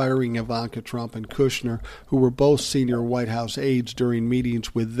prospect of firing Ivanka Trump and Kushner, who were both senior White House aides, during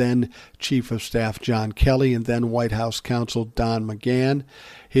meetings with then Chief of Staff John Kelly and then White House counsel Don McGahn.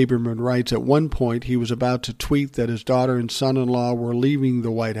 Haberman writes, at one point he was about to tweet that his daughter and son-in-law were leaving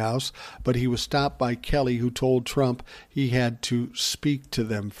the White House, but he was stopped by Kelly, who told Trump he had to speak to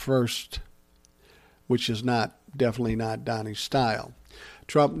them first, which is definitely not Donnie's style.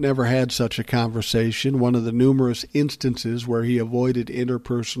 Trump never had such a conversation, one of the numerous instances where he avoided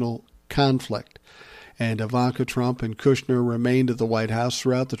interpersonal conflict. And Ivanka Trump and Kushner remained at the White House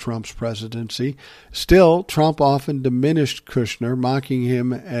throughout the Trump's presidency. Still, Trump often diminished Kushner, mocking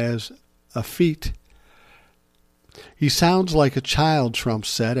him as a feat. He sounds like a child, Trump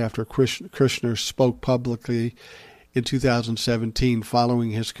said after Kushner spoke publicly in 2017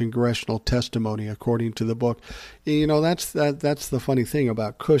 following his congressional testimony, according to the book. You know, that's the funny thing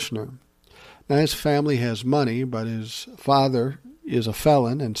about Kushner. Now, his family has money, but his father is a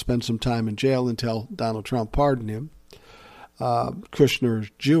felon and spent some time in jail until Donald Trump pardoned him. Kushner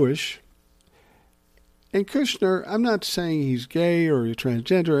is Jewish. And Kushner, I'm not saying he's gay or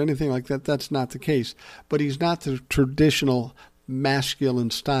transgender or anything like that. That's not the case. But he's not the traditional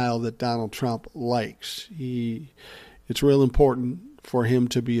masculine style that Donald Trump likes. He It's real important for him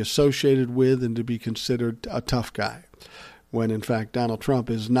to be associated with and to be considered a tough guy. When, in fact, Donald Trump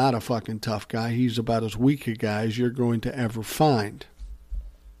is not a fucking tough guy. He's about as weak a guy as you're going to ever find.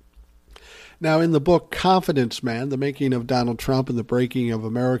 Now, in the book Confidence Man, The Making of Donald Trump and the Breaking of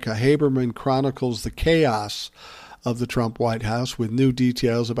America, Haberman chronicles the chaos of the Trump White House with new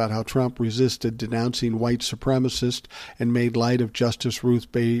details about how Trump resisted denouncing white supremacists and made light of Justice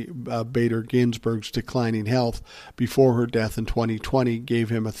Ruth Bader Ginsburg's declining health before her death in 2020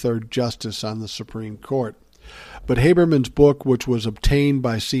 gave him a third justice on the Supreme Court. But Haberman's book, which was obtained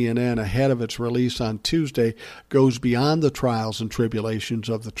by CNN ahead of its release on Tuesday, goes beyond the trials and tribulations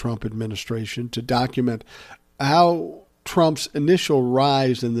of the Trump administration to document how Trump's initial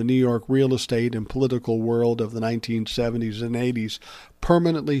rise in the New York real estate and political world of the 1970s and 80s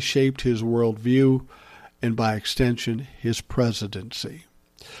permanently shaped his worldview and, by extension, his presidency.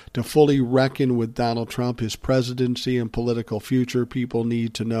 To fully reckon with Donald Trump, his presidency and political future, people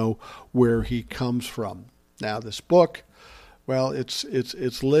need to know where he comes from. Now, this book, well,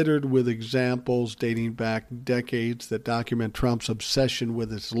 it's littered with examples dating back decades that document Trump's obsession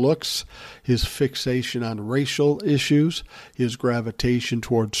with his looks, his fixation on racial issues, his gravitation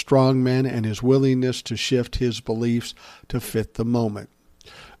toward strongmen, and his willingness to shift his beliefs to fit the moment.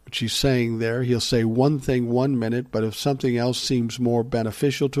 Which he's saying there, he'll say one thing 1 minute, but if something else seems more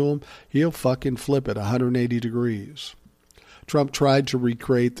beneficial to him, he'll fucking flip it 180 degrees. Trump tried to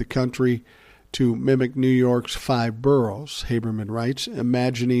recreate the country to mimic New York's 5 boroughs, Haberman writes,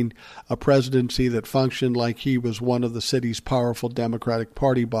 imagining a presidency that functioned like he was one of the city's powerful Democratic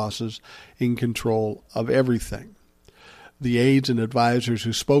Party bosses in control of everything. The aides and advisors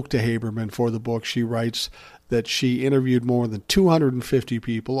who spoke to Haberman for the book, she writes that she interviewed more than 250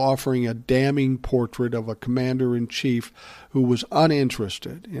 people, offering a damning portrait of a commander-in-chief who was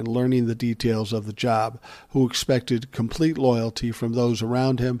uninterested in learning the details of the job, who expected complete loyalty from those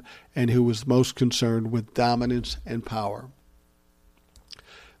around him, and who was most concerned with dominance and power.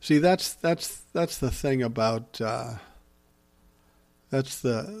 See, that's the thing about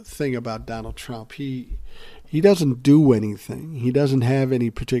Donald Trump. He doesn't do anything. He doesn't have any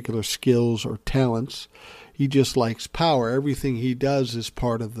particular skills or talents. He just likes power. Everything he does is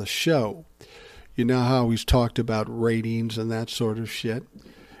part of the show. You know how he's talked about ratings and that sort of shit.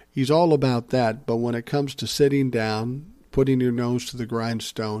 He's all about that, but when it comes to sitting down, putting your nose to the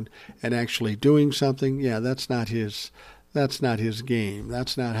grindstone, and actually doing something, yeah, that's not his game.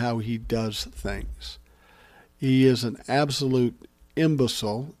 That's not how he does things. He is an absolute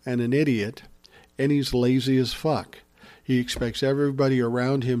imbecile and an idiot, and he's lazy as fuck. He expects everybody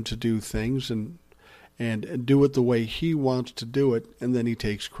around him to do things and do it the way he wants to do it, and then he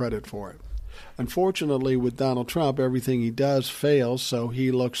takes credit for it. Unfortunately, with Donald Trump, everything he does fails, so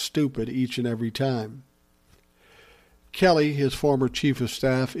he looks stupid each and every time. Kelly, his former chief of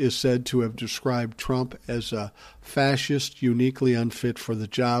staff, is said to have described Trump as a fascist uniquely unfit for the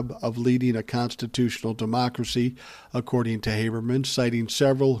job of leading a constitutional democracy, according to Haberman, citing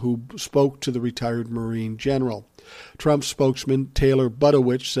several who spoke to the retired Marine general. Trump spokesman Taylor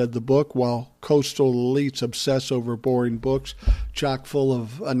Budowich said the book, while coastal elites obsess over boring books chock full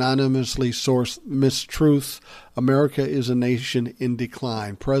of anonymously sourced mistruths, America is a nation in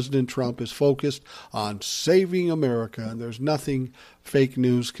decline. President Trump is focused on saving America, and there's nothing fake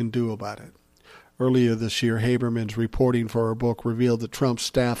news can do about it. Earlier this year, Haberman's reporting for her book revealed that Trump's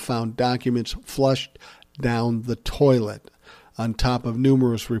staff found documents flushed down the toilet, on top of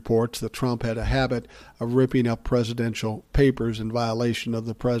numerous reports that Trump had a habit of ripping up presidential papers in violation of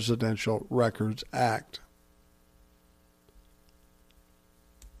the Presidential Records Act.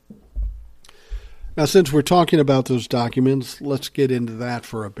 Now, since we're talking about those documents, let's get into that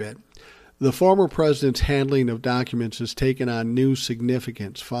for a bit. The former president's handling of documents has taken on new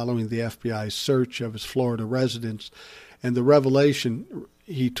significance following the FBI's search of his Florida residence and the revelation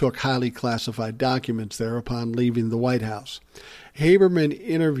he took highly classified documents there upon leaving the White House. Haberman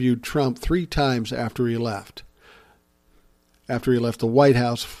interviewed Trump 3 times after he left the White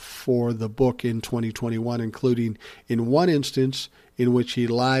House for the book in 2021, including in one instance in which he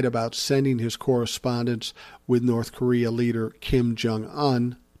lied about sending his correspondence with North Korea leader Kim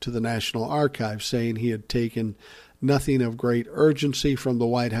Jong-un to the National Archives, saying he had taken nothing of great urgency from the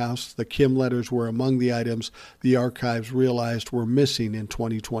White House. The Kim letters were among the items the archives realized were missing in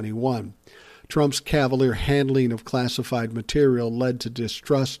 2021. Trump's cavalier handling of classified material led to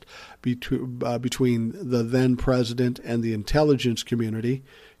distrust between the then president and the intelligence community,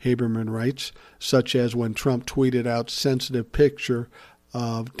 Haberman writes, such as when Trump tweeted out sensitive picture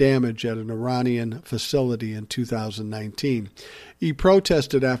of damage at an Iranian facility in 2019. He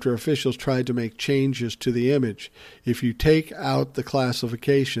protested after officials tried to make changes to the image. If you take out the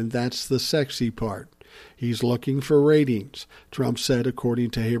classification, that's the sexy part. He's looking for ratings, Trump said,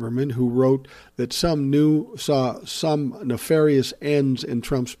 according to Haberman, who wrote that some saw some nefarious ends in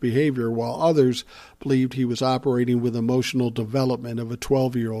Trump's behavior, while others believed he was operating with emotional development of a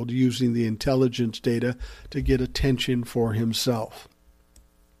 12-year-old using the intelligence data to get attention for himself.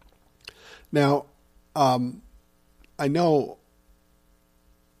 Now, I know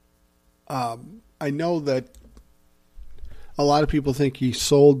that a lot of people think he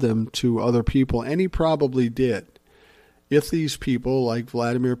sold them to other people, and he probably did. If these people, like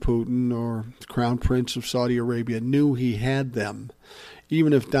Vladimir Putin or the Crown Prince of Saudi Arabia, knew he had them,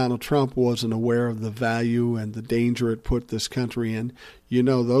 even if Donald Trump wasn't aware of the value and the danger it put this country in,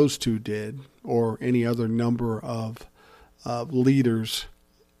 those two did, or any other number of leaders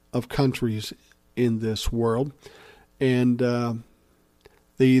of countries in this world. And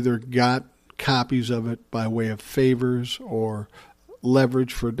they either got copies of it by way of favors or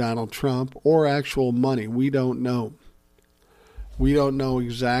leverage for Donald Trump or actual money. We don't know. We don't know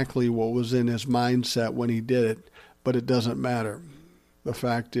exactly what was in his mindset when he did it, but it doesn't matter. The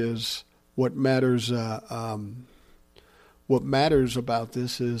fact is, what matters about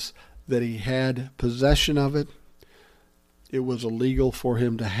this is that he had possession of it. It was illegal for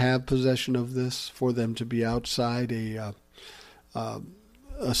him to have possession of this, for them to be outside a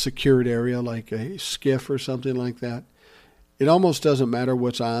secured area like a SCIF or something like that. It almost doesn't matter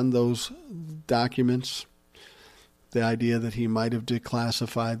what's on those documents. The idea that he might have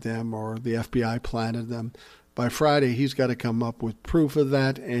declassified them or the FBI planted them. By Friday, he's got to come up with proof of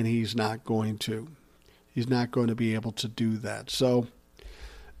that, and he's not going to. He's not going to be able to do that. So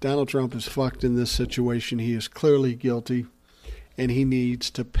Donald Trump is fucked in this situation. He is clearly guilty, and he needs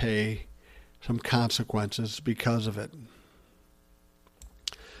to pay some consequences because of it.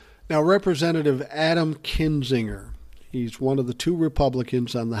 Now, Representative Adam Kinzinger, he's one of the two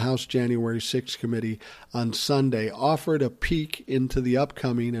Republicans on the House January 6th committee on Sunday, offered a peek into the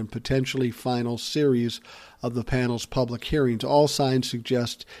upcoming and potentially final series of the panel's public hearings. All signs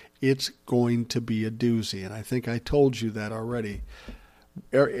suggest it's going to be a doozy, and I think I told you that already.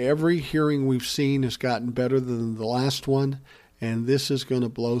 Every hearing we've seen has gotten better than the last one, and this is going to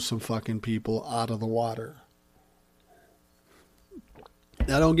blow some fucking people out of the water.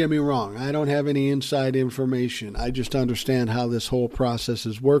 Now, don't get me wrong. I don't have any inside information. I just understand how this whole process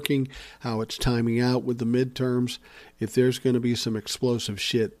is working, how it's timing out with the midterms. If there's going to be some explosive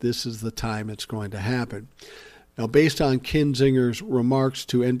shit, this is the time it's going to happen. Now, based on Kinzinger's remarks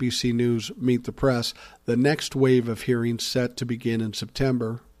to NBC News Meet the Press, the next wave of hearings set to begin in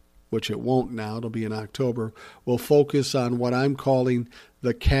September, which it won't now, it'll be in October, will focus on what I'm calling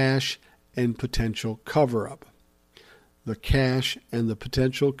the cash and potential cover-up. The cash and the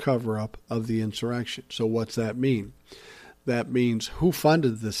potential cover-up of the insurrection. So what's that mean? That means who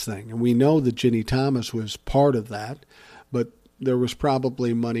funded this thing? And we know that Ginny Thomas was part of that, but there was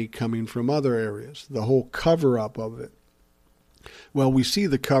probably money coming from other areas, the whole cover-up of it. Well, we see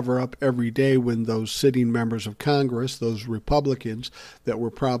the cover-up every day when those sitting members of Congress, those Republicans that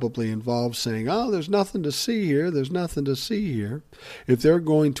were probably involved, saying, oh, there's nothing to see here, there's nothing to see here. If they're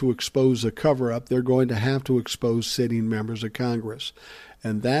going to expose a cover-up, they're going to have to expose sitting members of Congress.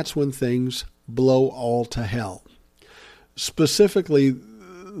 And that's when things blow all to hell. Specifically,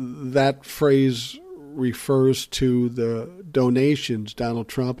 that phrase refers to the donations Donald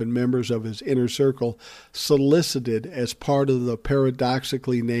Trump and members of his inner circle solicited as part of the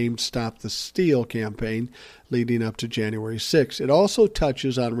paradoxically named Stop the Steal campaign leading up to January 6th. It also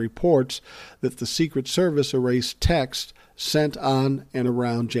touches on reports that the Secret Service erased texts sent on and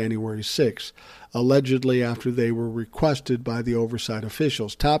around January 6th, allegedly after they were requested by the oversight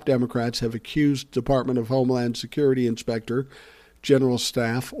officials. Top Democrats have accused Department of Homeland Security Inspector General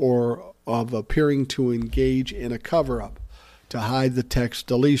Staff of appearing to engage in a cover-up to hide the text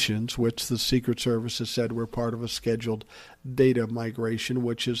deletions, which the Secret Service has said were part of a scheduled data migration,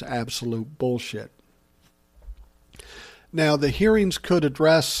 which is absolute bullshit. Now, the hearings could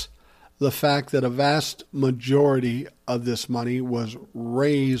address the fact that a vast majority of this money was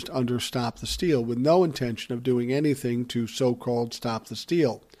raised under Stop the Steal with no intention of doing anything to so-called Stop the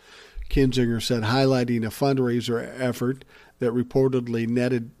Steal, Kinzinger said, highlighting a fundraiser effort that reportedly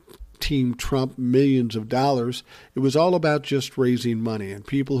netted Team Trump millions of dollars. It was all about just raising money and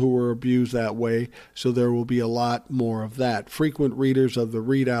people who were abused that way, so there will be a lot more of that. Frequent readers of the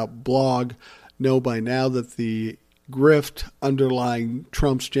Readout blog know by now that the grift underlying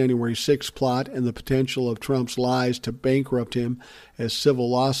Trump's January 6th plot and the potential of Trump's lies to bankrupt him as civil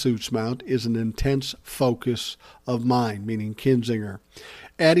lawsuits mount is an intense focus of mine, meaning Kinzinger.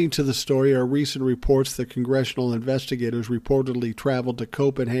 Adding to the story are recent reports that congressional investigators reportedly traveled to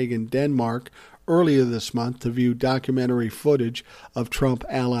Copenhagen, Denmark, earlier this month to view documentary footage of Trump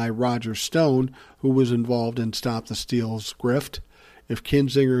ally Roger Stone, who was involved in Stop the Steal's grift. If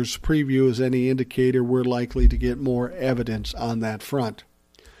Kinzinger's preview is any indicator, we're likely to get more evidence on that front.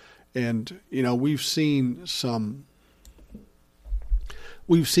 And, we've seen some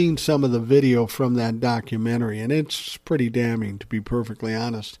of the video from that documentary, and it's pretty damning, to be perfectly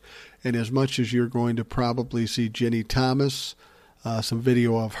honest. And as much as you're going to probably see Ginny Thomas, some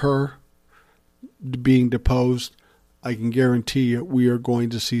video of her being deposed, I can guarantee you we are going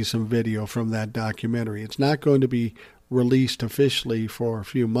to see some video from that documentary. It's not going to be released officially for a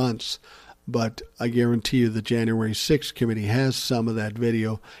few months, but I guarantee you the January 6th committee has some of that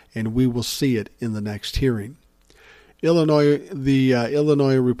video, and we will see it in the next hearing. The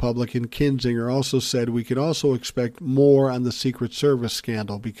Illinois Republican Kinzinger also said we could also expect more on the Secret Service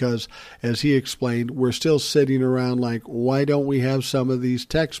scandal because, as he explained, we're still sitting around like, why don't we have some of these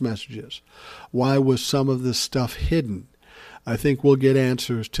text messages? Why was some of this stuff hidden? I think we'll get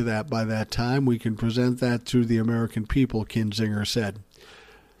answers to that by that time. We can present that to the American people, Kinzinger said.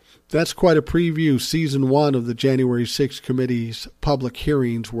 That's quite a preview. Season 1 of the January 6th committee's public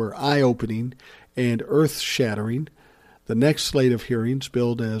hearings were eye-opening and earth-shattering. The next slate of hearings,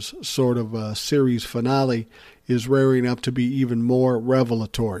 billed as sort of a series finale, is rearing up to be even more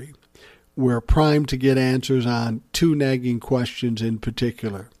revelatory. We're primed to get answers on two nagging questions in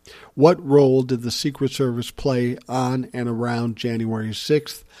particular. What role did the Secret Service play on and around January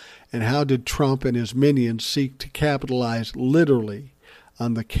 6th, and how did Trump and his minions seek to capitalize literally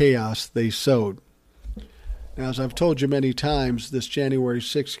on the chaos they sowed? Now, as I've told you many times, this January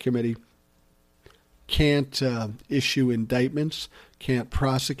 6th committee can't issue indictments, can't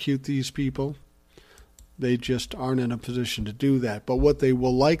prosecute these people. They just aren't in a position to do that. But what they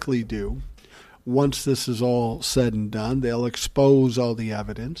will likely do, once this is all said and done, they'll expose all the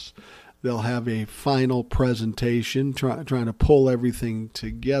evidence. They'll have a final presentation trying to pull everything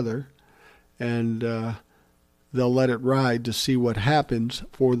together, and they'll let it ride to see what happens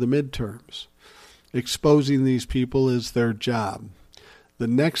for the midterms. Exposing these people is their job. The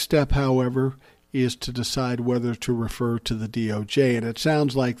next step, however, is to decide whether to refer to the DOJ. And it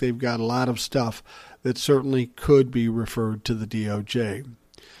sounds like they've got a lot of stuff that certainly could be referred to the DOJ.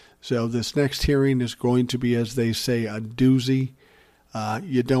 So this next hearing is going to be, as they say, a doozy.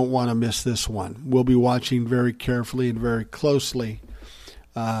 You don't want to miss this one. We'll be watching very carefully and very closely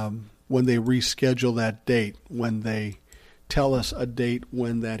when they reschedule that date, when they tell us a date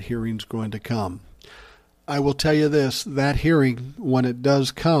when that hearing's going to come. I will tell you this, that hearing, when it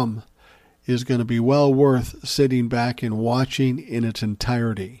does come, is going to be well worth sitting back and watching in its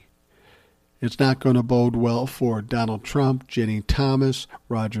entirety. It's not going to bode well for Donald Trump, Ginny Thomas,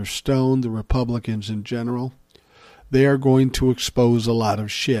 Roger Stone, the Republicans in general. They are going to expose a lot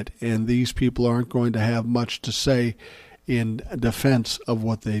of shit, and these people aren't going to have much to say in defense of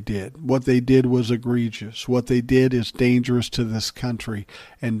what they did. What they did was egregious. What they did is dangerous to this country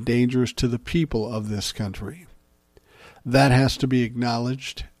and dangerous to the people of this country. That has to be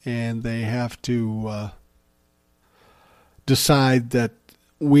acknowledged, and they have to decide that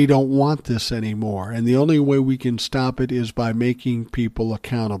we don't want this anymore. And the only way we can stop it is by making people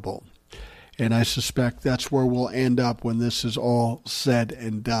accountable. And I suspect that's where we'll end up when this is all said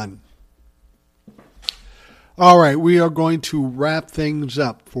and done. All right, we are going to wrap things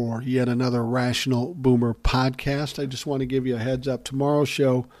up for yet another Rational Boomer podcast. I just want to give you a heads up. Tomorrow's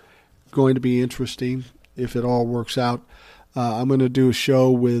show is going to be interesting if it all works out. I'm going to do a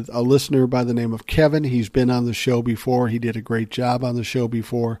show with a listener by the name of Kevin. He's been on the show before. He did a great job on the show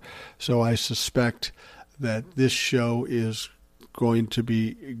before. So I suspect that this show is going to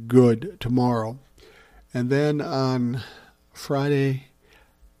be good tomorrow. And then on Friday,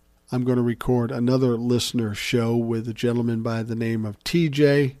 I'm going to record another listener show with a gentleman by the name of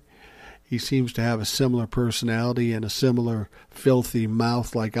TJ. He seems to have a similar personality and a similar filthy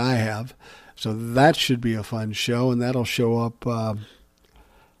mouth like I have. So that should be a fun show, and that'll show up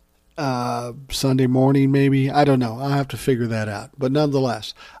Sunday morning maybe. I don't know. I'll have to figure that out. But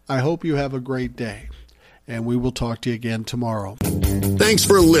nonetheless, I hope you have a great day, and we will talk to you again tomorrow. Thanks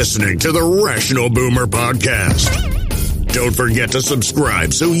for listening to the Rational Boomer Podcast. Don't forget to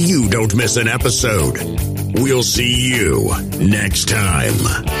subscribe so you don't miss an episode. We'll see you next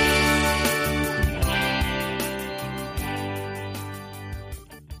time.